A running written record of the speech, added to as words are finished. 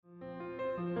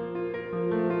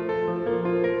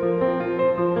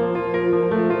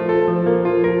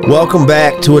Welcome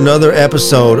back to another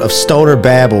episode of Stoner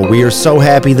Babble. We are so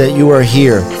happy that you are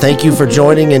here. Thank you for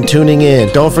joining and tuning in.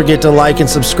 Don't forget to like and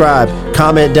subscribe.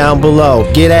 Comment down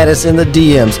below. Get at us in the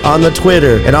DMs, on the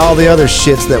Twitter, and all the other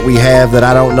shits that we have that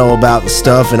I don't know about and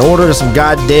stuff. And order some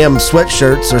goddamn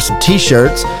sweatshirts or some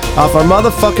t-shirts off our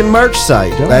motherfucking merch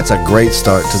site. That's a great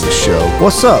start to the show.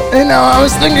 What's up? You know, I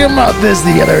was thinking about this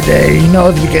the other day. You know,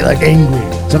 if you get like angry,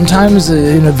 sometimes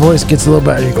the voice gets a little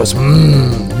bit, it goes,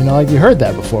 You know, like you heard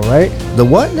that before, right? The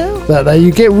what now? That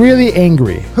you get really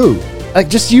angry. Who? Like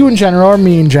just you in general or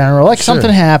me in general. Like Sure.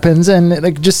 something happens and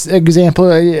like just example,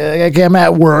 like I'm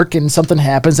at work and something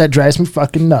happens that drives me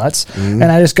fucking nuts. And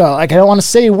I just go, like I don't want to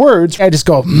say words. I just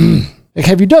go, Like,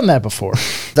 have you done that before?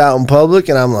 Out in public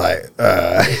and I'm like,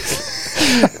 nah,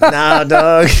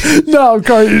 dog. No, of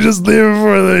course, you just leave it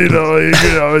for the, you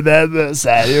know, that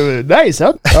side. It was nice.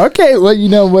 Okay, well, you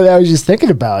know what I was just thinking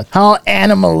about? How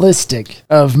animalistic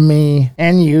of me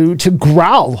and you to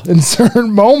growl in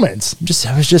certain moments.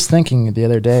 I was just thinking the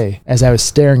other day as I was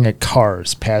staring at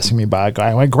cars passing me by,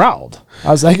 I growled. I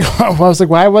was like,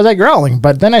 why was I growling?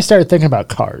 But then I started thinking about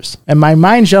cars. And my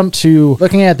mind jumped to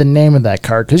looking at the name of that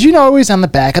car. Because, you know, always on the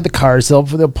back of the cars, they'll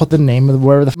put the name of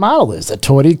wherever the model is, a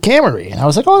Toyota Camry. And I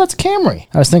was like, oh, that's a Camry.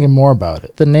 I was thinking more about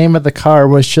it. The name of the car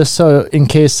was just so in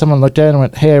case someone looked at it and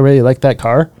went, hey, I really like that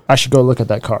car. I should go look at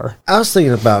that car. I was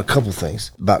thinking about a couple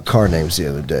things about car names the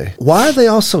other day. Why are they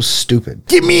all so stupid?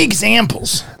 Give me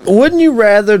examples. Wouldn't you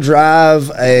rather drive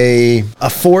a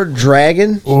Ford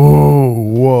Dragon? Oh,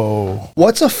 whoa.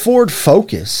 What's a Ford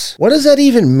Focus? What does that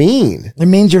even mean? It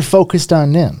means you're focused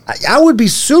on them. I would be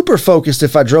super focused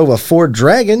if I drove a Ford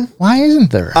Dragon. Why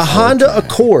isn't there A Honda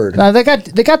Accord. No, they got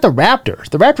the Raptor.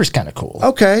 The Raptor's kind of cool.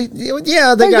 Okay.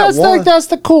 Yeah, they got that's one. that's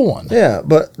the cool one. Yeah,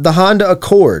 but the Honda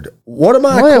Accord. What am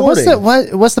I according?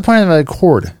 What's the point of an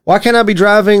Accord? Why can't I be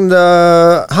driving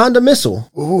the Honda Missile?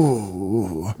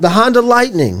 Ooh. The Honda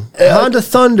Lightning. Honda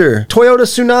Thunder. Toyota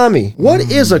Tsunami. What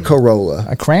is a Corolla?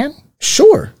 A Cran?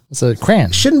 Sure. It's a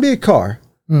Cran. Shouldn't be a car.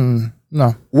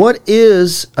 No. What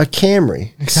is a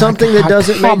Camry? Something that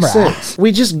doesn't make sense.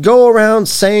 We just go around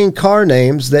saying car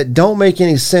names that don't make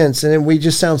any sense, and then we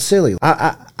just sound silly.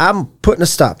 I'm putting a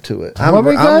stop to it. I'm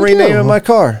renaming my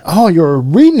car. Oh, you're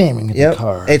renaming the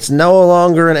car. It's no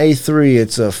longer an A3.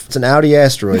 It's an Audi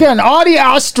Asteroid. You got an Audi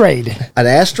Asteroid. An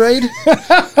Asteroid?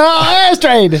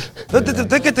 Asteroid.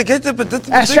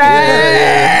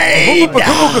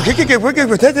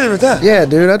 Asteroid. Yeah,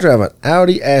 dude, I drive an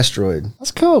Audi Asteroid.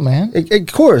 That's cool, man.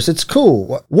 Of course, it's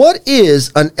cool. What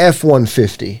is an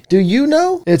F-150? Do you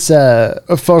know? It's a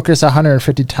Focus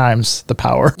 150 times the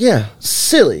power. Yeah,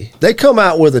 silly. They come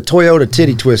out with a Toyota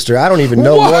titty twister. I don't even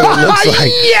know what it looks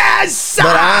like. Yes!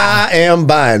 But I am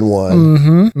buying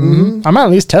one. I might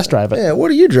at least test drive it. Yeah, what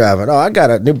are you driving? Oh, I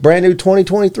got a brand new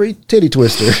 2023 titty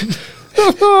twister.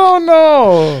 Oh,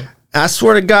 no. I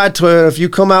swear to God, Toyota, if you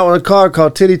come out with a car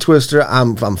called Titty Twister,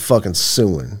 I'm fucking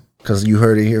suing. Because you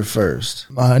heard it here first.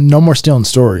 No more stealing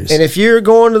stories. And if you're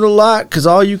going to the lot because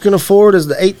all you can afford is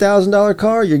the $8,000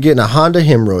 car, you're getting a Honda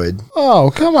Hemorrhoid.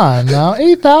 Oh, come on now.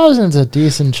 $8,000 is a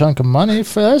decent chunk of money.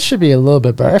 That should be a little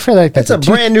bit better. I feel like that's a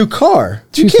brand new car.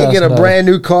 You can't get a brand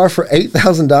new car for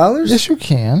 $8,000. Yes, you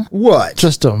can. What?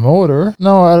 Just a motor.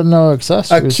 No, I don't know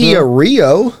accessories. A Kia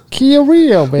Rio? Kia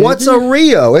Rio, baby. What's a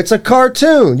Rio? It's a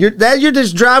cartoon. You're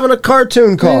just driving a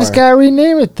cartoon car. You just gotta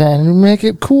rename it then and make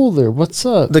it cooler. What's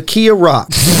up? The Kia Rock.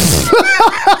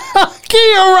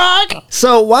 Kia Rock.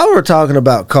 So while we're talking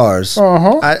about cars,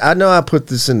 Uh-huh. I know I put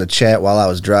this in the chat while I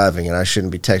was driving, and I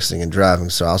shouldn't be texting and driving,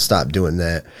 so I'll stop doing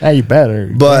that. Hey, you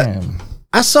better. But Damn.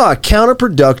 I saw a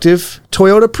counterproductive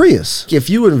Toyota Prius. If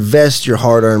you invest your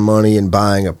hard-earned money in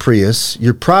buying a Prius,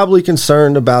 you're probably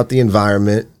concerned about the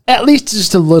environment. At least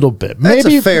just a little bit. That's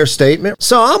a fair statement.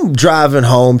 So I'm driving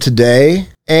home today,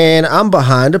 and I'm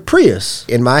behind a Prius.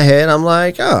 In my head, I'm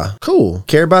like, cool.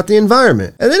 Care about the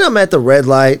environment. And then I'm at the red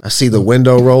light. I see the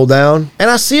window roll down, and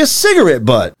I see a cigarette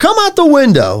butt come out the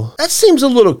window. That seems a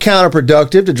little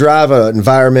counterproductive to drive an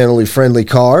environmentally friendly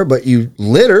car, but you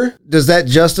litter. Does that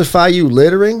justify you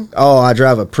littering? Oh, I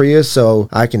drive a Prius, so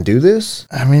I can do this?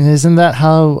 I mean, isn't that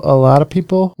how a lot of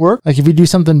people work? Like, if you do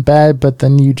something bad, but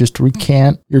then you just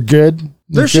recant, you're good.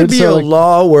 There should be a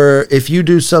law where if you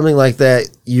do something like that,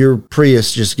 your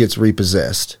Prius just gets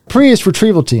repossessed. Prius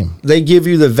retrieval team. They give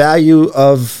you the value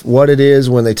of what it is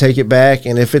when they take it back.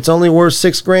 And if it's only worth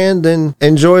 $6,000, then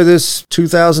enjoy this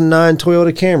 2009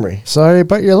 Toyota Camry. Sorry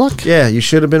about your luck. Yeah, you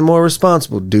should have been more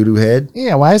responsible, doo-doo head.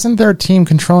 Yeah, why isn't there a team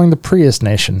controlling the Prius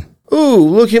nation? Ooh,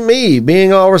 look at me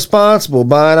being all responsible,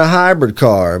 buying a hybrid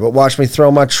car, but watch me throw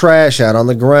my trash out on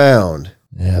the ground.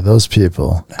 Yeah, those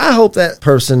people. I hope that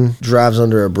person drives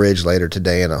under a bridge later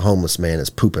today and a homeless man is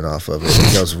pooping off of it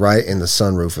and goes right in the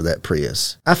sunroof of that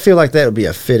Prius. I feel like that would be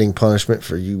a fitting punishment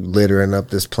for you littering up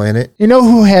this planet. You know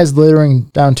who has littering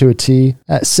down to a T?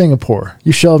 Singapore.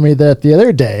 You showed me that the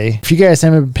other day. If you guys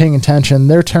haven't been paying attention,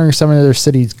 they're turning some of their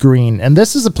cities green. And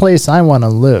this is a place I want to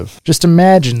live. Just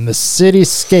imagine the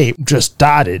cityscape just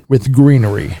dotted with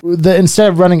greenery. Instead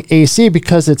of running AC,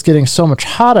 because it's getting so much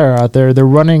hotter out there, they're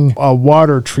running a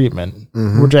water treatment,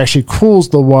 which actually cools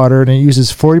the water, and it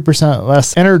uses 40%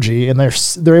 less energy, and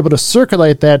they're able to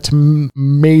circulate that to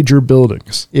major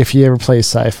buildings. If you ever play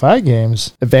sci-fi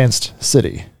games, Advanced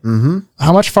City.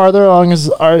 How much farther along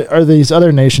are these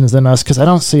other nations than us? Because I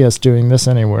don't see us doing this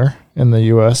anywhere in the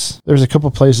U.S. There's a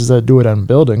couple places that do it on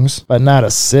buildings, but not a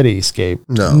cityscape.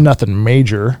 No. Nothing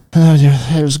major.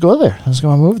 Let's go there. Let's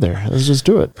go and move there. Let's just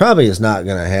do it. Probably is not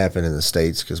going to happen in the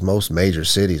States because most major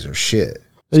cities are shit.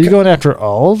 Are you going after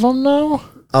all of them now?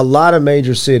 A lot of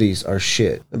major cities are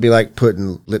shit. It'd be like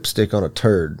putting lipstick on a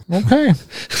turd. Okay.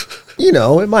 You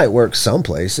know, it might work some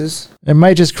places. It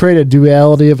might just create a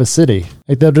duality of a city.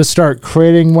 Like they'll just start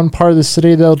creating one part of the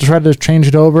city, they'll try to change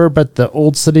it over, but the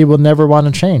old city will never want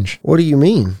to change. What do you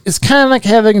mean? It's kind of like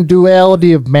having a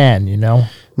duality of man, you know?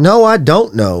 No, I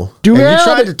don't know. And you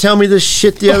tried to tell me this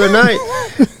shit the other night,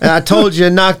 and I told you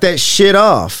to knock that shit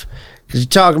off. Because you're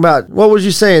talking about, what was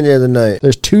you saying the other night?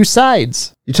 There's two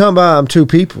sides. You're talking about I'm two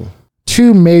people.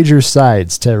 Two major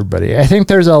sides to everybody. I think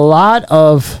there's a lot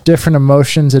of different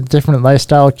emotions and different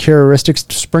lifestyle characteristics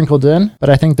sprinkled in, but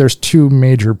I think there's two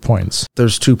major points.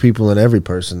 There's two people in every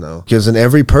person, though. Because in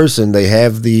every person, they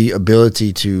have the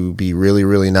ability to be really,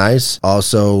 really nice.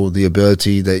 Also, the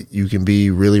ability that you can be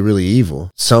really, really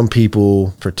evil. Some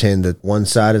people pretend that one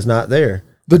side is not there.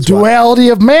 The duality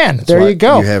of man. There you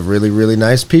go. You have really, really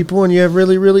nice people and you have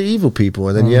really, really evil people.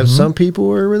 And then you have some people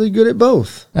who are really good at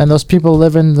both. And those people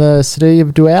live in the city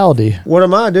of duality. What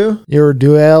am I, dude? You're a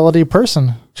duality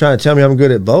person. Trying to tell me I'm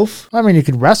good at both? I mean, you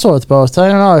could wrestle with both. I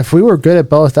don't know. If we were good at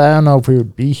both, I don't know if we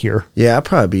would be here. Yeah, I'd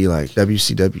probably be like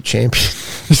WCW champion.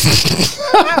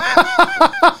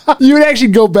 You would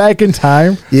actually go back in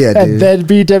time and then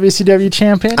be WCW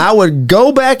champion? I would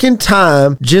go back in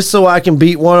time just so I can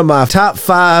beat one of my top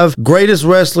 5 greatest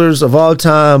wrestlers of all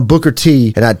time, Booker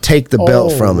T, and I'd take the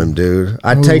belt from him, dude.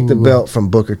 I'd take the belt from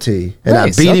Booker T, and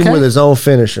I'd beat him with his own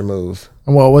finisher move.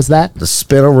 And what was that? The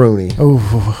spin-a-rooney.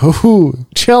 Ooh,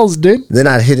 chills, dude. Then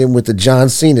I'd hit him with the John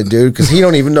Cena, dude, because he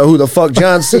don't even know who the fuck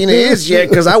John Cena is yet,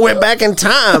 because I went back in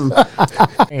time.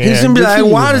 He's going to be like,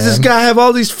 why does this guy have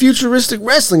all these futuristic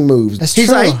wrestling moves? He's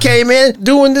like, he came in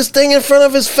doing this thing in front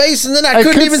of his face, and then I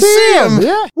couldn't even see him.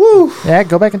 Yeah. Woo. Yeah,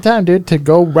 go back in time, dude, to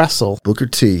go wrestle. Booker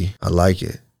T. I like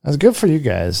it. That's good for you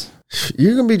guys.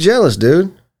 You're going to be jealous,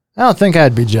 dude. I don't think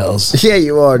I'd be jealous. Yeah,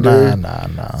 you are, dude.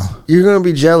 No. You're going to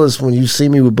be jealous when you see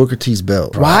me with Booker T's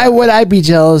belt. Why would I be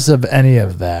jealous of any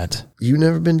of that? You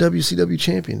never been WCW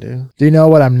champion, dude. Do you know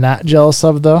what I'm not jealous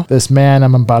of, though? This man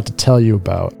I'm about to tell you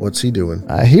about. What's he doing?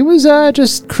 He was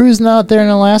just cruising out there in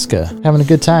Alaska, having a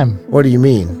good time. What do you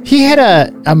mean? He had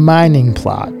a mining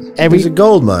plot. He's a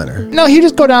gold miner. No, he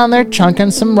just go down there chunking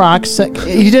some rocks.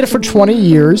 He did it for 20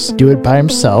 years, do it by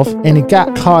himself, and he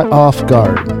got caught off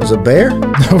guard. It was a bear?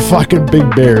 A fucking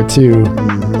big bear, too.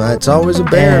 It's always a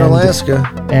bear in Alaska.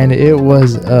 And it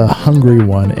was a hungry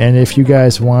one. And if you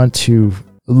guys want to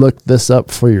look this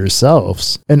up for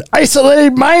yourselves, an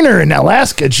isolated miner in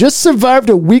Alaska just survived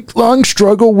a week-long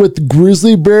struggle with the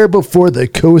grizzly bear before the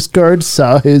Coast Guard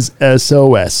saw his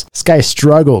SOS. This guy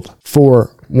struggled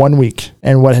for 1 week.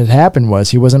 And what had happened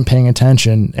was he wasn't paying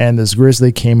attention, and this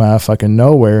grizzly came out of fucking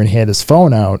nowhere, and he had his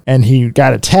phone out, and he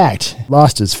got attacked,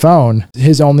 lost his phone,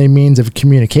 his only means of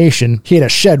communication. He had a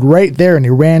shed right there, and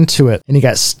he ran to it, and he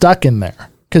got stuck in there.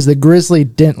 Because the grizzly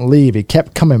didn't leave. He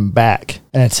kept coming back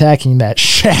and attacking that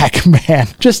shack, man.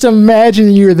 Just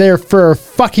imagine you're there for a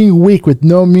fucking week with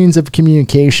no means of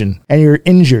communication and you're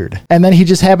injured. And then he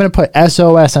just happened to put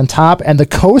SOS on top, and the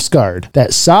Coast Guard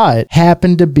that saw it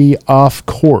happened to be off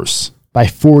course by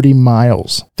 40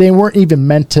 miles. They weren't even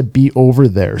meant to be over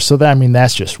there. So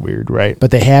that's just weird, right?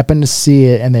 But they happened to see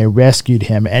it and they rescued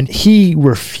him, and he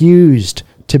refused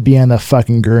to be on the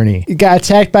fucking gurney. He got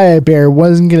attacked by a bear,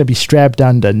 wasn't going to be strapped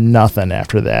down to nothing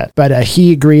after that. But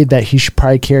he agreed that he should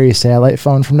probably carry a satellite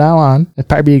phone from now on. It'd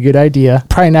probably be a good idea.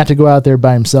 Probably not to go out there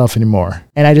by himself anymore.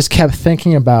 And I just kept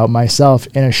thinking about myself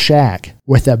in a shack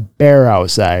with a bear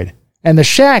outside. And the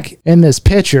shack in this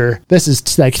picture, this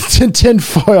is like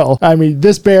tinfoil. I mean,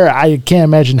 this bear, I can't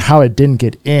imagine how it didn't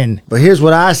get in. But here's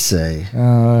what I say.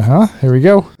 Here we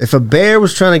go. If a bear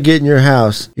was trying to get in your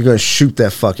house, you're going to shoot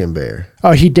that fucking bear.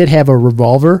 Oh, he did have a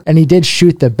revolver, and he did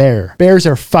shoot the bear. Bears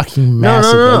are fucking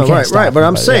massive. No. Right. But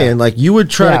I'm saying, like, you would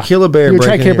try to kill a bear. You would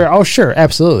try to kill a bear. Oh, sure.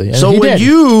 Absolutely. And so he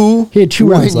had 2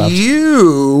 rounds left. When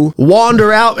you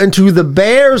wander out into the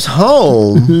bear's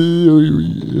home,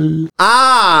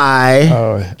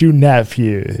 do not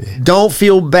fear. Don't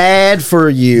feel bad for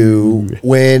you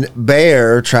when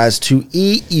bear tries to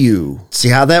eat you. See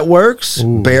how that works?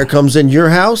 Ooh. Bear comes in your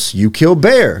house, you kill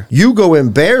bear. You go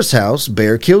in bear's house,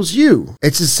 bear kills you.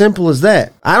 It's as simple as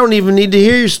that. I don't even need to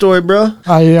hear your story, bro.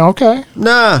 Yeah, okay.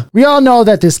 Nah. We all know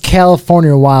that this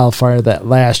California wildfire that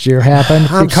last year happened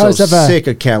I'm sick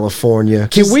of California.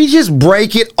 Can we just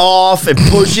break it off and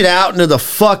push it out into the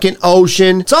fucking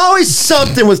ocean? It's always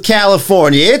something with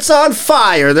California. It's on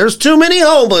fire. There's too many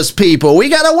homeless people. We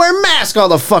gotta wear masks all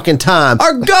the fucking time.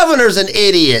 Our governor's an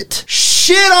idiot.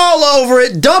 Shit all over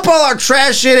it. Dump all our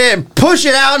trash in it and push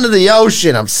it out into the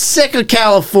ocean. I'm sick of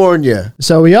California.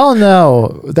 So we all know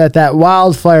that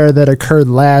wildfire that occurred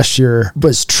last year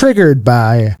was triggered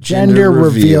by gender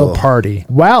reveal party.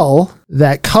 Well,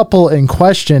 that couple in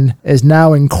question is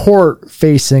now in court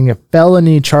facing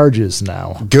felony charges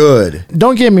now. Good.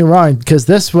 Don't get me wrong, because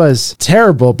this was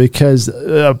terrible because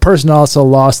a person also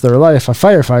lost their life. A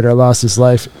firefighter lost his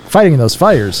life fighting those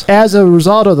fires. As a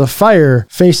result of the fire,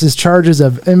 faces charges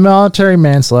of involuntary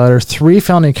manslaughter, 3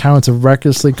 felony counts of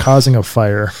recklessly causing a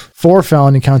fire, 4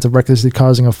 felony counts of recklessly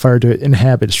causing a fire to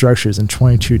inhabit structures, and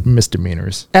 22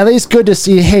 misdemeanors. At least good to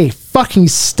see, hey, fucking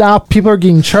stop. People are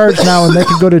getting charged now and they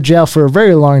can go to jail for a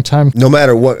very long time. No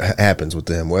matter what happens with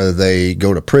them, whether they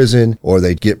go to prison or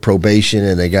they get probation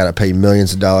and they got to pay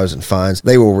millions of dollars in fines,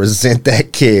 they will resent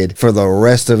that kid for the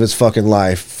rest of his fucking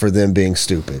life for them being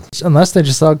stupid. Unless they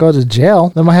just all go to jail.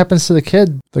 Then what happens to the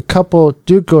kid? The couple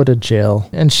do go to jail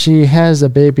and she has a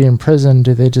baby in prison.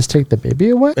 Do they just take the baby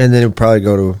away? And then it'll probably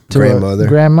go to grandmother.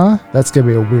 Grandma? That's going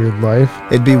to be a weird life.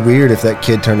 It'd be weird if that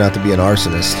kid turned out to be an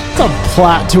arsonist. It's a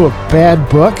plot to a bad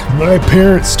book. My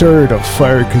parents started a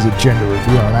fire because of gender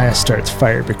reveal, and I start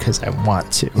fire because I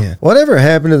want to. Yeah. Whatever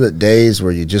happened to the days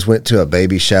where you just went to a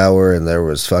baby shower and there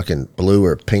was fucking blue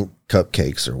or pink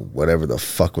cupcakes or whatever the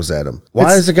fuck was at them? Why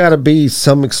does it got to be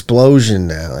some explosion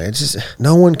now? It's just,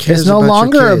 no one cares. It's no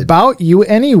longer about you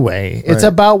anyway. Right. It's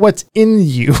about what's in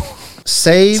you.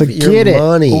 Save so your get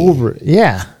money. It over.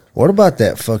 Yeah. What about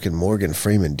that fucking Morgan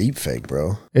Freeman deepfake,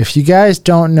 bro? If you guys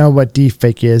don't know what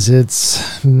deepfake is,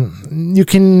 you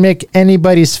can make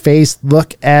anybody's face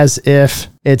look as if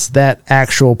it's that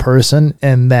actual person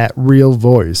and that real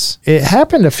voice. It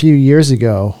happened a few years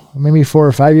ago, maybe 4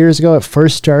 or 5 years ago. It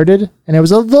first started and it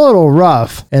was a little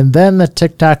rough. And then the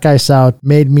TikTok I saw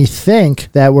made me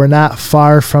think that we're not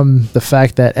far from the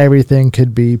fact that everything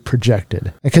could be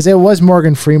projected. Because it was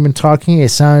Morgan Freeman talking. It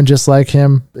sounded just like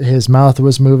him. His mouth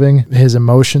was moving. His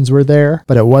emotions were there,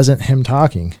 but it wasn't him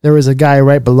talking. There was a guy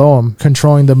right below him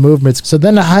controlling the movements. So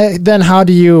then how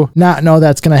do you not know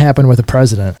that's going to happen with the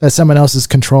president? That someone else is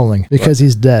controlling because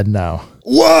he's dead now.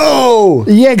 Whoa!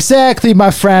 Yeah, exactly, my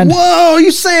friend. Whoa,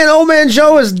 you saying Old Man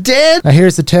Joe is dead? Now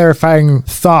here's the terrifying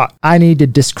thought. I need to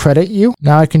discredit you.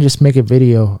 Now I can just make a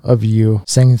video of you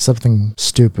saying something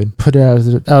stupid, put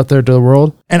it out there to the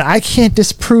world, and I can't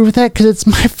disprove that because it's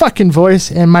my fucking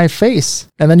voice and my face.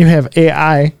 And then you have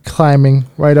AI climbing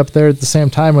right up there at the same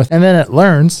time and then it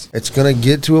learns. It's going to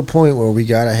get to a point where we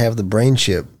got to have the brain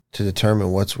chip to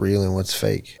determine what's real and what's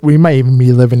fake. We might even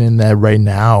be living in that right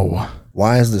now.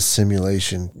 Why is the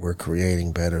simulation we're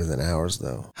creating better than ours,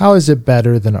 though? How is it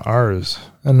better than ours?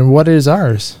 And what is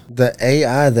ours? The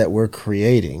AI that we're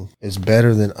creating is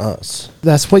better than us.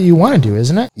 That's what you want to do,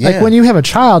 isn't it? Yeah. Like when you have a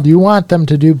child, you want them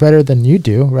to do better than you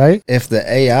do, right? If the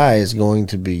AI is going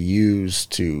to be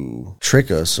used to trick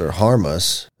us or harm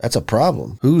us, that's a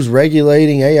problem. Who's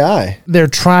regulating AI? They're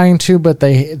trying to, but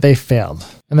they failed.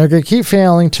 And they're going to keep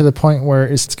failing to the point where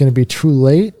it's going to be too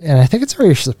late. And I think it's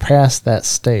already surpassed that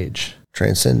stage.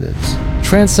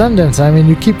 Transcendence. I mean,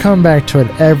 you keep coming back to it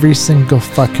every single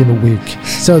fucking week.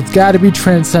 So it's got to be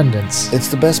Transcendence. It's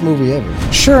the best movie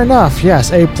ever. Sure enough,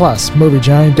 yes. A+ movie,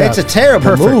 Johnny Depp. It's a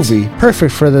terrible movie.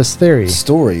 Perfect for this theory.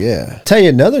 Story, yeah. Tell you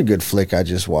another good flick I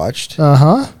just watched.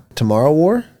 Tomorrow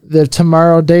War? The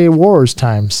Tomorrow Day Wars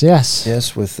times, yes.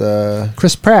 Yes, with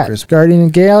Chris Pratt, Guardian of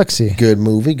the Galaxy. Good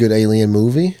movie, good alien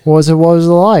movie. What was it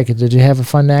like? Did you have a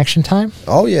fun action time?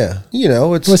 Oh, yeah. You know,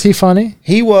 Was he funny?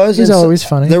 He was. He's always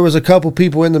funny. There was a couple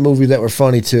people in the movie that were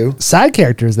funny, too. Side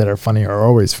characters that are funny are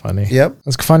always funny. Yep.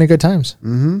 It's funny, good times.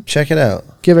 Check it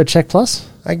out. Give it a check plus.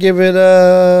 I give it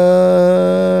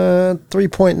a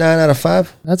 3.9 out of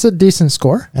 5. That's a decent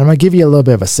score. And I'm gonna give you a little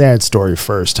bit of a sad story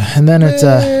first, and then it's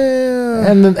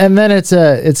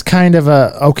it's kind of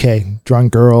a okay.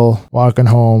 Drunk girl walking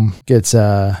home gets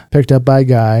picked up by a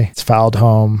guy. It's fouled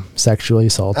home, sexually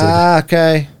assaulted.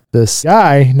 Okay. This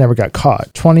guy never got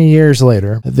caught. 20 years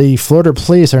later, the Florida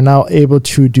police are now able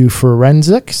to do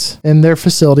forensics in their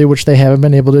facility, which they haven't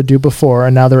been able to do before,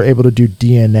 and now they're able to do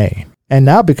DNA. And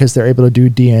now because they're able to do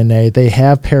DNA, they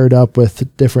have paired up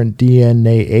with different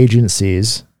DNA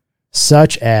agencies,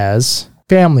 such as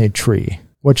Family Tree,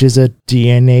 which is a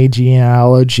DNA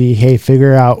genealogy. Hey,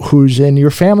 figure out who's in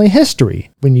your family history.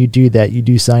 When you do that, you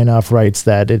do sign off rights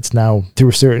that it's now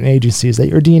through certain agencies that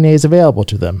your DNA is available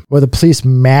to them. Well, the police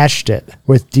matched it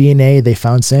with DNA. They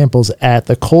found samples at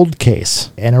the cold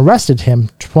case and arrested him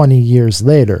 20 years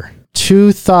later.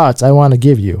 2 thoughts I want to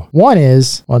give you. One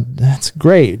is, well, that's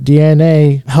great.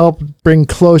 DNA helped bring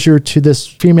closure to this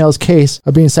female's case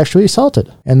of being sexually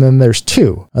assaulted. And then there's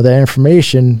 2, the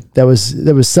information that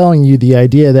was selling you the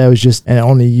idea that was just and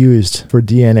only used for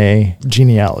DNA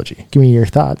genealogy. Give me your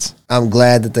thoughts. I'm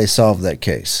glad that they solved that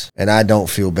case, and I don't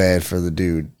feel bad for the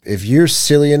dude. If you're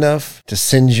silly enough to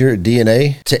send your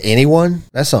DNA to anyone,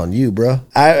 that's on you, bro.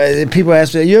 People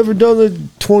ask me, you ever done the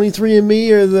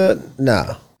 23andMe or the...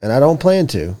 Nah. And I don't plan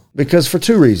to, because for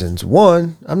 2 reasons.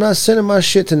 1, I'm not sending my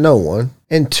shit to no one.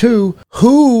 And 2,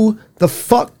 who the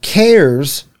fuck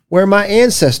cares where my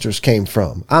ancestors came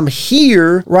from? I'm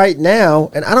here right now,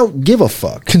 and I don't give a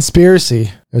fuck.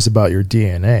 Conspiracy is about your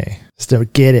DNA. So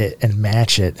get it and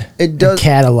match it. It does. And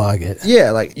catalog it.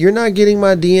 Yeah, like, you're not getting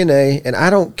my DNA, and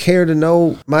I don't care to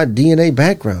know my DNA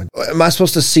background. Am I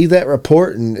supposed to see that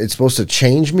report, and it's supposed to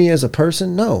change me as a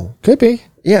person? No. Could be.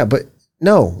 Yeah, but...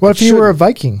 No. What if you were a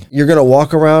Viking? You're going to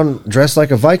walk around dressed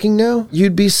like a Viking now?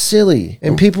 You'd be silly.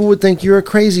 And people would think you're a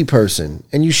crazy person.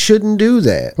 And you shouldn't do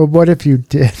that. But what if you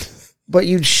did? But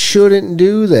you shouldn't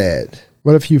do that.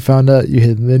 What if you found out you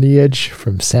had lineage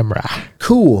from samurai?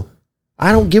 Cool.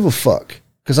 I don't give a fuck.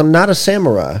 Because I'm not a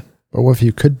samurai. But what if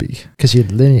you could be? Because you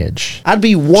had lineage. I'd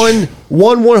be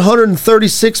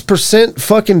 136%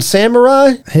 fucking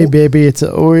samurai. Hey, baby, it's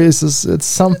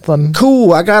something.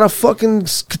 Cool. I got a fucking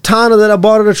katana that I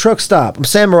bought at a truck stop. I'm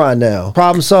samurai now.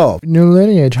 Problem solved. New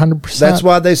lineage, 100%. That's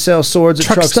why they sell swords at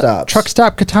truck stops. Truck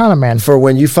stop katana, man. For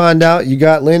when you find out you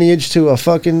got lineage to a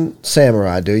fucking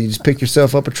samurai, dude. You just pick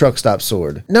yourself up a truck stop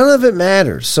sword. None of it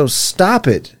matters. So stop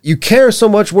it. You care so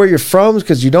much where you're from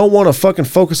because you don't want to fucking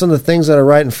focus on the things that are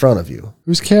right in front of you.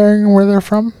 Who's caring where they're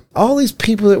from? All these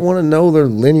people that want to know their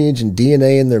lineage and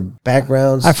DNA and their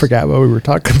backgrounds. I forgot what we were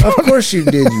talking about. Of course you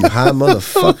did, you high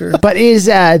motherfucker. But is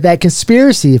that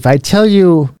conspiracy, if I tell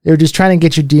you they're just trying to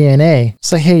get your DNA,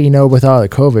 it's like, hey, with all the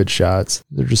COVID shots,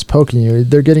 they're just poking you.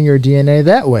 They're getting your DNA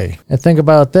that way. And think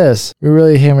about this. We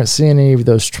really haven't seen any of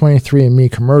those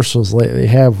 23andMe commercials lately,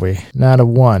 have we? Not a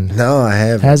one. No, I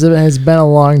haven't. It's been a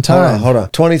long time. Hold on.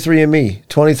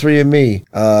 23andMe,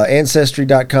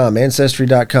 Ancestry.com.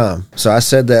 So I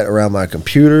said that around my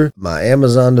computer, my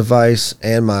Amazon device,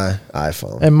 and my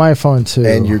iPhone. And my phone, too.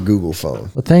 And your Google phone.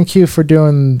 Well, thank you for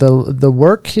doing the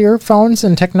work here, phones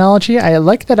and technology. I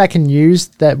like that I can use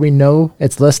that we know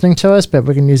it's listening to us, but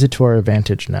we can use it to our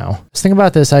advantage now. Let's think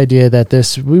about this idea that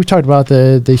we've talked about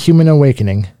the human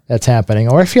awakening that's happening,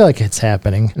 or I feel like it's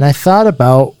happening. And I thought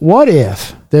about, what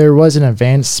if there was an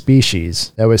advanced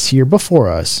species that was here before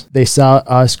us? They saw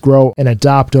us grow and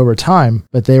adopt over time,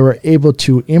 but they were able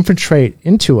to infiltrate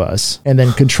into us and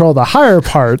then control the higher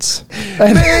parts.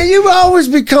 Man, you always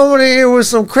be coming in here with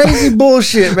some crazy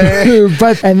bullshit, man.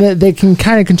 And they can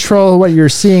kind of control what you're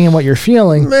seeing and what you're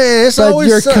feeling. Man, it's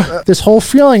always this whole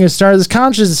feeling is starting. This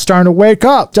consciousness is starting to wake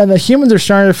up, and the humans are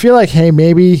starting to feel like, hey,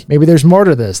 maybe there's more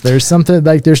to this. There's something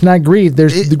like there's not greed.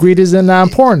 The greed isn't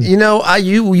important.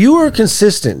 You were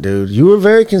consistent, dude. You were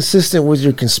very consistent with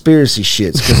your conspiracy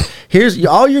shits. Because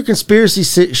all your conspiracy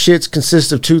shits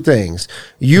consist of 2 things: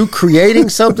 you creating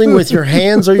something with your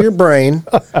hands or your brain,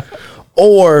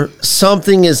 or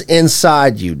something is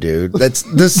inside you, dude. That's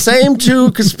the same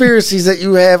 2 conspiracies that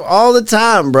you have all the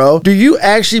time, bro. Do you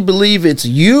actually believe it's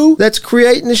you that's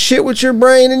creating the shit with your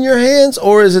brain and your hands,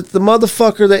 or is it the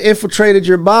motherfucker that infiltrated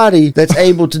your body that's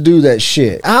able to do that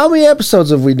shit? How many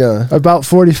episodes have we done? About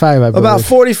 45, I believe. About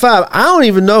 45. I don't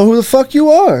even know who the fuck you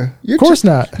are. Of course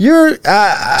not. You're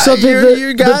so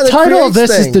the title of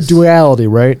this is the duality,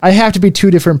 right? I have to be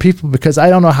 2 different people because I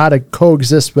don't know how to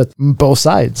coexist with both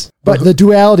sides. But the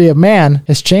duality of man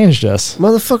has changed us.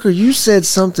 Motherfucker, you said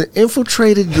something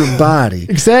infiltrated your body.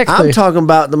 Exactly. I'm talking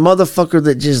about the motherfucker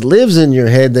that just lives in your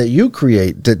head that you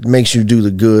create that makes you do the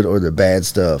good or the bad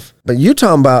stuff. But you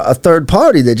talking about a third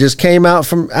party that just came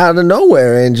out of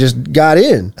nowhere and just got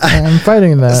in. I'm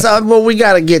fighting that. So, well, we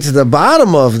got to get to the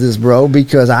bottom of this, bro,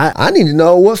 because I need to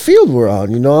know what field we're on.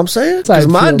 You know what I'm saying? Because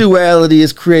my duality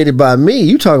is created by me.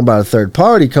 You talking about a third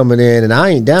party coming in, and I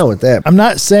ain't down with that. I'm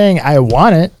not saying I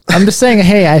want it. I'm just saying,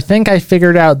 hey, I think I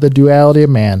figured out the duality of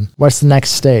man. What's the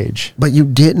next stage? But you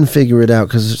didn't figure it out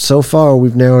because so far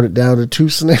we've narrowed it down to 2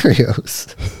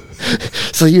 scenarios.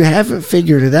 So you haven't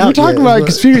figured it out. You're talking about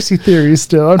conspiracy theories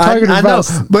still. I'm talking about.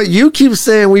 I know, but you keep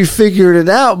saying we figured it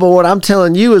out. But what I'm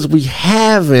telling you is we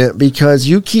haven't, because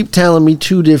you keep telling me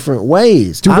 2 different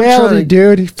ways. Duality,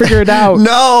 dude. Figure it out.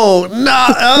 No.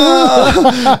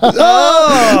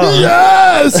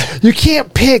 Yes. You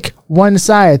can't pick one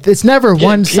side. It's never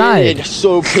one side.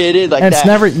 So pitted like and that. It's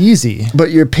never easy.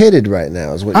 But you're pitted right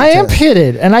now, is what you're I am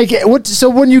pitted, and I get what. So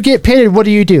when you get pitted, what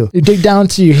do? You dig down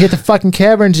till you hit the fucking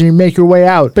caverns and you make your way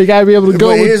out. But you gotta be able to go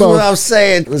with here's both. what I'm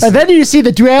saying. Listen. And then you see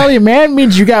the duality of man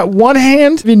means you got one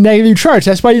hand being negative charge.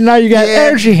 That's why now you got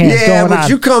energy hands going on. Yeah, but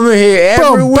you come in here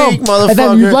every week, motherfucker. And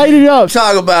then you light it up.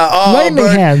 Talk about lightning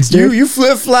hands, dude. You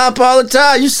flip flop all the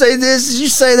time. You say this, you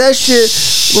say that shit.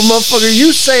 But motherfucker,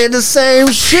 you saying the same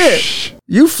shit.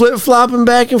 You flip flopping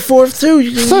back and forth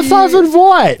too. Flip flopping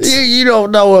what? You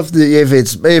don't know if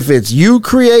it's you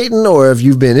creating or if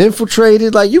you've been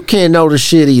infiltrated. Like, you can't know the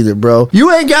shit either, bro.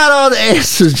 You ain't got all the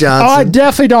answers, Johnson. Oh, I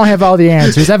definitely don't have all the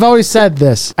answers. I've always said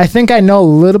this. I think I know a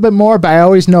little bit more, but I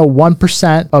always know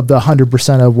 1% of the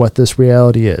 100% of what this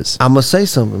reality is. I'm gonna say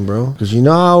something, bro, because you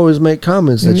know I always make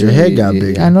comments that your head got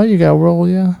bigger. I know you got roll,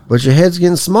 yeah. But your head's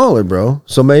getting smaller, bro.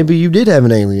 So maybe you did have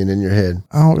an alien in your head.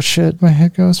 Oh shit, my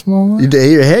head goes smaller. You did.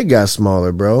 Your head got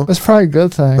smaller, bro. That's probably a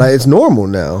good thing. Like, it's normal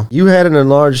now. You had an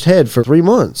enlarged head for 3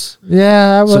 months.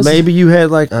 Yeah, I was. So maybe you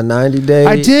had like a 90-day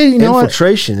I did, you know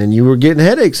infiltration, and you were getting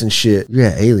headaches and shit. You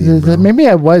had alien, bro. Maybe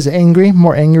I was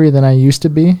more angry than I used to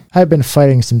be. I've been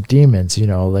fighting some demons,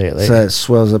 lately. So that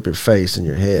swells up your face and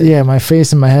your head. Yeah, my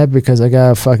face and my head, because I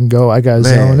gotta fucking go. I gotta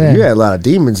zone in. You had a lot of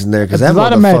demons in there, because that a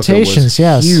lot of meditations. was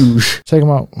yes, huge. Check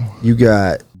them out. You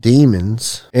got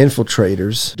demons,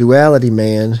 infiltrators, duality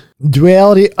man.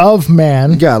 Duality of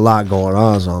man. You got a lot going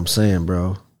on, is all I'm saying,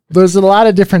 bro. There's a lot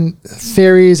of different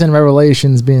theories and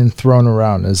revelations being thrown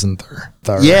around, isn't there?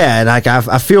 Yeah, and like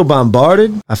I feel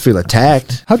bombarded. I feel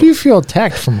attacked. How do you feel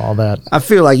attacked from all that? I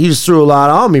feel like you just threw a lot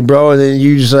on me, bro, and then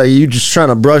you just trying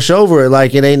to brush over it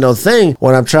like it ain't no thing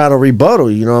when I'm trying to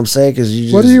rebuttal. You know what I'm saying? Because you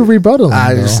just, what are you rebuttaling?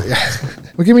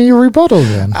 Well, give me your rebuttal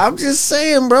then. I'm just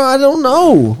saying, bro. I don't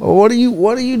know. What do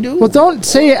you do? Well, don't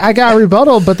say I got a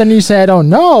rebuttal, but then you say I don't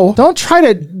know. Don't try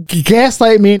to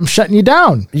gaslight me. I'm shutting you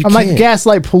down. I'm like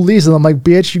gaslight police, and I'm like,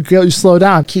 bitch, you slow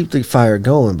down. Keep the fire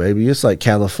going, baby. It's like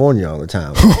California all the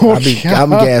time. I'm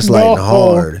gaslighting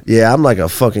hard. Yeah, I'm like a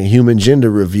fucking human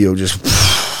gender reveal. Just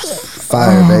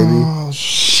fire, baby.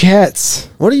 Shit.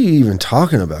 What are you even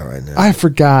talking about right now? I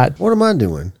forgot. What am I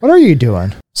doing? What are you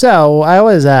doing? So I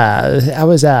was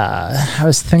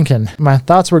thinking, my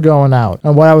thoughts were going out,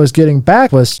 and what I was getting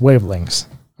back was wavelengths.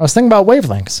 I was thinking about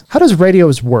wavelengths. How does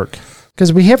radios work?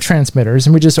 Because we have transmitters,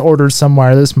 and we just ordered some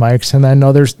wireless mics, and I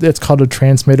know it's called a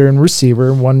transmitter and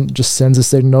receiver, and one just sends a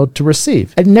signal to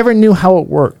receive. I never knew how it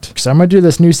worked. So I'm going to do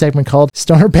this new segment called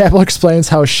Stoner Babble Explains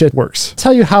How Shit Works.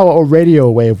 Tell you how a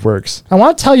radio wave works. I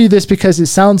want to tell you this because it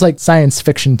sounds like science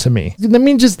fiction to me. Let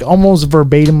me just almost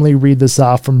verbatimly read this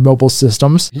off from Mobile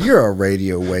Systems. You're a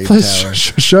radio wave tower.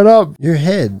 Shut up. Your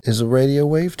head is a radio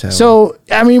wave tower. So,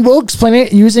 we'll explain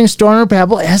it using Stoner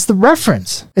Babble as the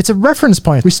reference. It's a reference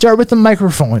point. We start with the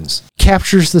microphones,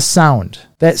 captures the sound.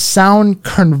 That sound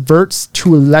converts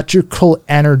to electrical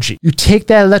energy. You take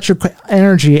that electrical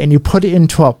energy and you put it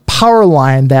into a power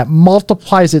line that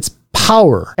multiplies its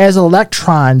power as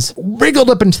electrons wriggled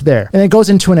up into there, and it goes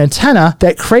into an antenna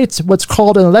that creates what's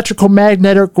called an electrical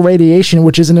magnetic radiation,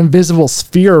 which is an invisible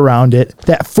sphere around it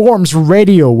that forms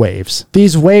radio waves.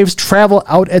 These waves travel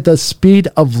out at the speed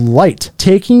of light,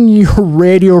 taking your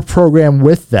radio program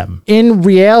with them. In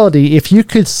reality, if you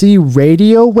could see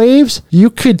radio waves, you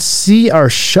could see our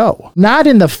show. Not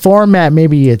in the format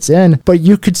maybe it's in, but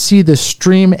you could see the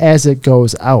stream as it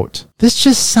goes out. This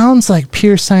just sounds like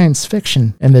pure science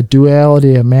fiction, and the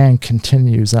duality of man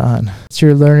continues on. It's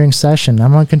your learning session.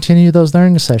 I'm going to continue those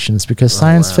learning sessions because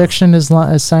science fiction is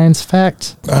science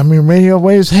fact. Radio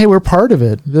waves, hey, we're part of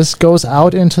it. This goes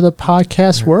out into the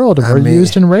podcast world. We're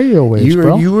used in radio waves,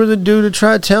 bro. You were the dude to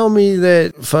try to tell me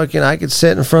that fucking I could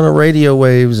sit in front of radio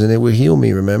waves and it would heal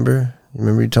me, remember?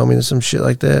 Remember you told me some shit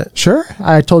like that? Sure.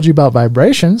 I told you about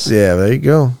vibrations. Yeah, there you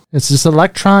go. It's just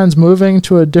electrons moving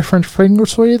to a different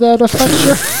frequency that affects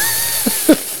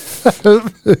your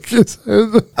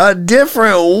A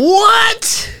different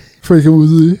what?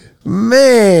 frequency.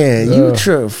 Man, you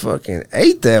fucking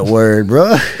ate that word,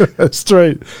 bro.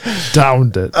 Straight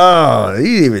downed it. Oh, you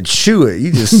didn't even chew it.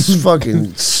 You just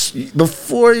fucking,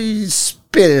 before you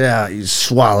spit it out, you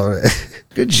swallow it.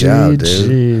 Good job, dude.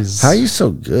 Jeez. How you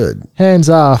so good? Hands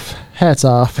off. Hats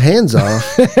off. Hands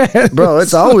off. Bro,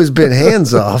 it's always been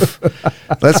hands off.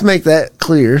 Let's make that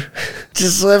clear.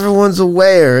 Just so everyone's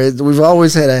aware, we've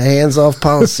always had a hands-off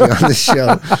policy on the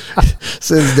show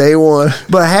since day one.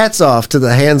 But hats off to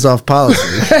the hands-off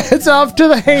policy. Hats off to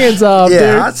the hands off, dude.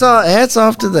 Hats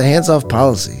off to the hands-off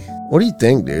policy. What do you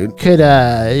think, dude? Could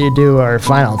you do our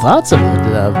final thoughts of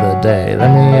the day? Let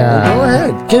me go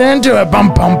ahead. Get into it.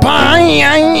 Bum bum bum.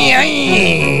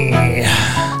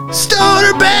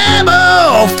 Stoner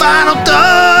Babble, final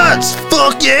thoughts.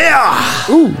 Fuck yeah.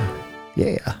 Ooh,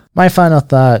 yeah. My final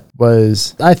thought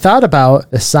was I thought about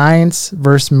the science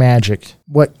versus magic.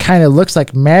 What kind of looks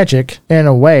like magic in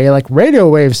a way, like radio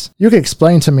waves, you could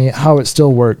explain to me how it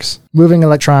still works. Moving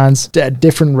electrons at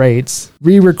different rates,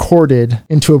 re-recorded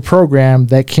into a program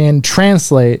that can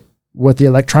translate what the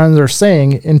electrons are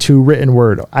saying into written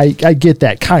word. I get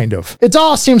that kind of. It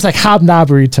all seems like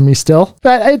hobnobbery to me still,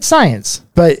 but it's science.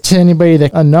 But to anybody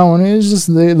that unknown,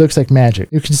 it looks like magic.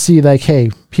 You can see like,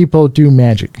 hey, people do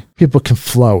magic. People can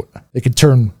float. They can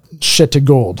turn shit to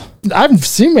gold. I've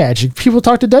seen magic. People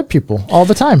talk to dead people all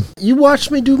the time. You watched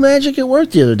me do magic at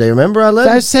work the other day. Remember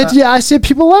I said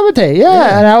people levitate.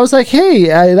 Yeah. And I was like,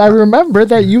 hey, I remember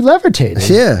that you levitated.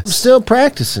 Yeah. I'm still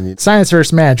practicing it. Science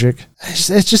versus magic. It's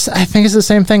just, I think it's the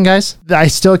same thing, guys. I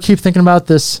still keep thinking about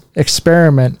this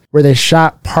experiment where they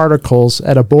shot particles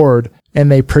at a board and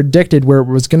they predicted where it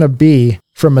was going to be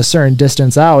from a certain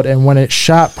distance out. And when it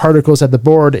shot particles at the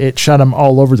board, it shot them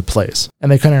all over the place.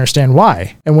 And they couldn't understand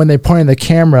why. And when they pointed the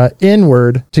camera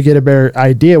inward to get a better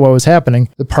idea what was happening,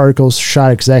 the particles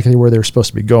shot exactly where they were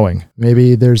supposed to be going.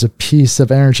 Maybe there's a piece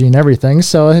of energy in everything,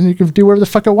 so then you can do whatever the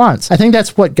fuck it wants. I think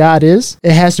that's what God is.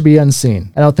 It has to be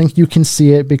unseen. I don't think you can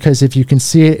see it, because if you can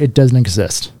see it, it doesn't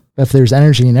exist. But if there's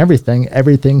energy in everything,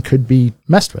 everything could be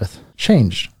messed with,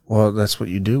 changed. Well, that's what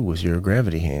you do with your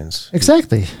gravity hands.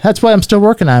 Exactly. That's what I'm still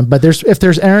working on. But if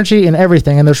there's energy in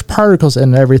everything and there's particles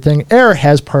in everything, air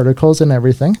has particles in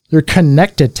everything. They're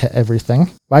connected to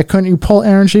everything. Why couldn't you pull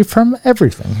energy from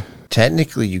everything?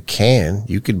 Technically, you can.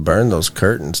 You could burn those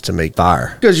curtains to make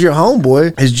fire. Because your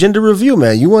homeboy is gender review,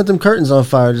 man. You want them curtains on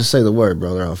fire, just say the word,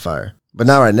 bro. They're on fire. But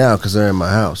not right now, because they're in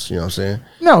my house. You know what I'm saying?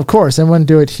 No, of course. I wouldn't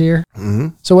do it here.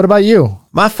 Mm-hmm. So what about you?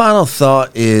 My final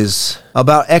thought is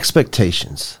about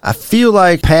expectations. I feel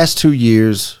like past 2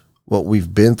 years, what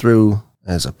we've been through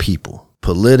as a people,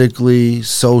 politically,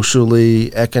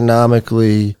 socially,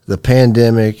 economically, the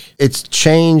pandemic, it's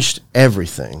changed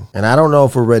everything. And I don't know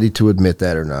if we're ready to admit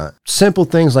that or not. Simple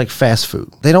things like fast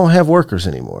food. They don't have workers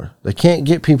anymore. They can't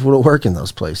get people to work in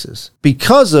those places.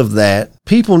 Because of that,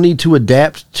 people need to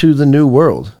adapt to the new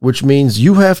world, which means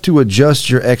you have to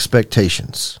adjust your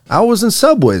expectations. I was in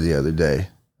Subway the other day,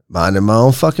 minding my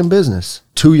own fucking business.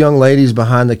 2 young ladies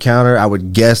behind the counter. I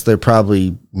would guess they're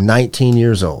probably 19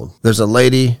 years old. There's a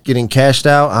lady getting cashed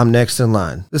out. I'm next in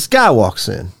line. This guy walks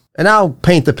in, and I'll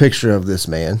paint the picture of this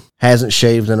man. Hasn't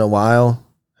shaved in a while.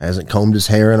 Hasn't combed his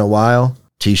hair in a while.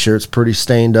 T-shirt's pretty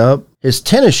stained up. His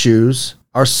tennis shoes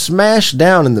are smashed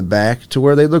down in the back to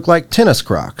where they look like tennis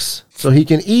Crocs, so he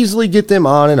can easily get them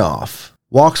on and off.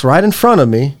 Walks right in front of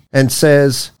me and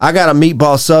says, I got a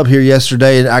meatball sub here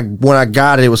yesterday, and when I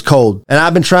got it, it was cold. And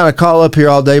I've been trying to call up here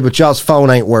all day, but y'all's phone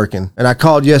ain't working. And I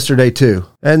called yesterday too.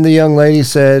 And the young lady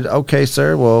said, okay,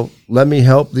 sir, well, let me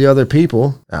help the other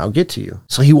people. I'll get to you.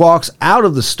 So he walks out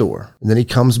of the store, and then he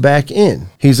comes back in.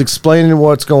 He's explaining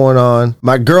what's going on.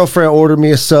 My girlfriend ordered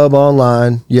me a sub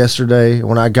online yesterday.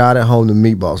 When I got it home, the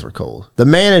meatballs were cold. The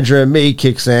manager and me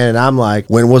kicks in, and I'm like,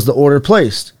 when was the order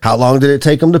placed? How long did it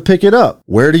take them to pick it up?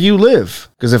 Where do you live?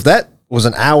 Because if that was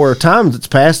an hour of time that's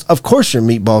passed, of course your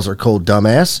meatballs are cold,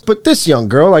 dumbass. But this young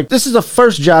girl, like, this is the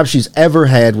first job she's ever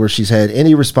had where she's had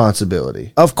any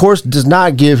responsibility. Of course, does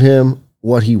not give him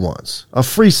what he wants. A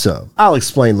free sub. I'll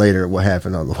explain later what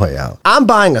happened on the way out. I'm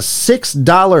buying a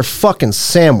 $6 fucking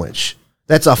sandwich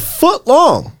that's a foot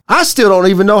long. I still don't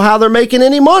even know how they're making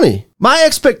any money. My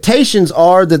expectations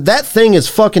are that that thing is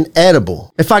fucking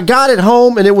edible. If I got it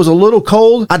home and it was a little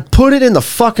cold, I'd put it in the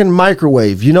fucking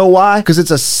microwave. You know why? Because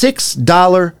it's a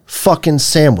 $6 fucking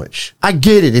sandwich. I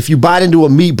get it. If you bite into a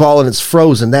meatball and it's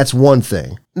frozen, that's one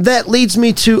thing. That leads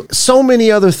me to so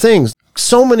many other things.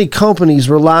 so many companies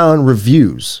rely on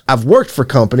reviews. I've worked for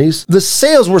companies. The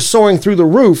sales were soaring through the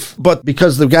roof, but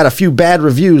because they've got a few bad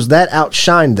reviews, that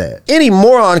outshined that. Any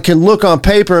moron can look on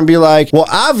paper and be like, well,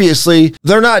 obviously,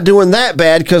 they're not doing that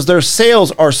bad because their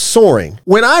sales are soaring.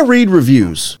 When I read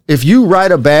reviews, if you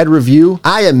write a bad review,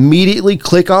 I immediately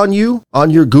click on you on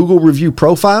your Google review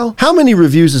profile. How many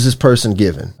reviews is this person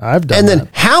given? I've done And then that.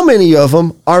 how many of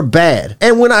them are bad?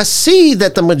 And when I see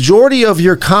that the majority of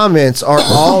your comments are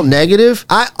all negative,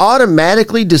 I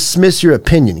automatically dismiss your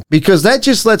opinion because that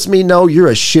just lets me know you're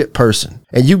a shit person.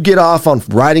 And you get off on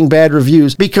writing bad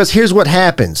reviews because here's what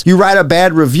happens. You write a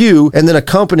bad review and then a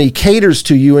company caters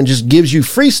to you and just gives you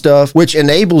free stuff, which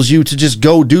enables you to just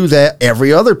go do that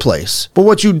every other place. But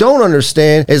what you don't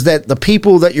understand is that the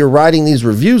people that you're writing these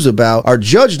reviews about are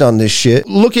judged on this shit.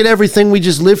 Look at everything we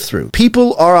just lived through.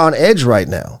 People are on edge right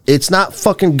now. It's not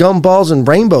fucking gumballs and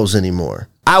rainbows anymore.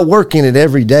 I work in it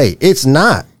every day. It's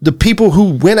not. The people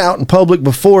who went out in public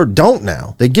before don't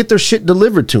now. They get their shit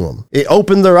delivered to them. It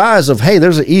opened their eyes of, hey,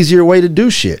 there's an easier way to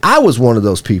do shit. I was one of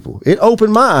those people. It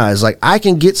opened my eyes. Like, I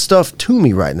can get stuff to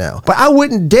me right now. But I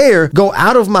wouldn't dare go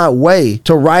out of my way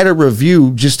to write a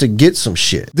review just to get some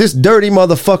shit. This dirty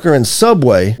motherfucker in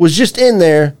Subway was just in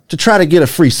there to try to get a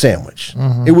free sandwich.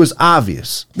 It was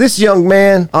obvious. This young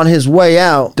man on his way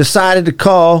out decided to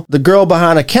call the girl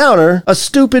behind the counter a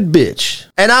stupid bitch.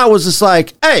 And I was just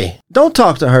like, hey, don't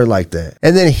talk to her like that.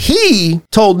 And then he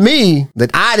told me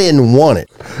that I didn't want it.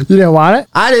 You didn't want it?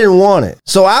 I didn't want it.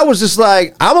 So I was just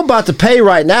like, I'm about to pay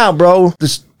right now, bro.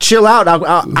 Just chill out.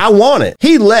 I want it.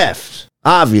 He left,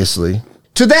 obviously.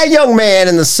 To that young man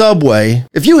in the Subway,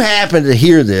 if you happen to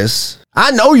hear this,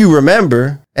 I know you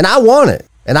remember, and I want it.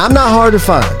 And I'm not hard to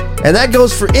find. And that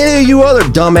goes for any of you other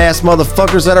dumbass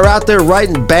motherfuckers that are out there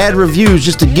writing bad reviews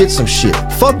just to get some shit.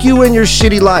 Fuck you and your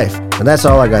shitty life. And that's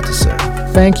all I got to say.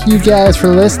 Thank you guys for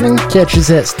listening. Catch us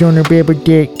at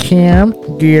stonerbaby.com.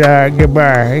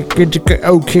 Goodbye.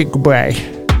 Okay,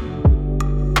 goodbye.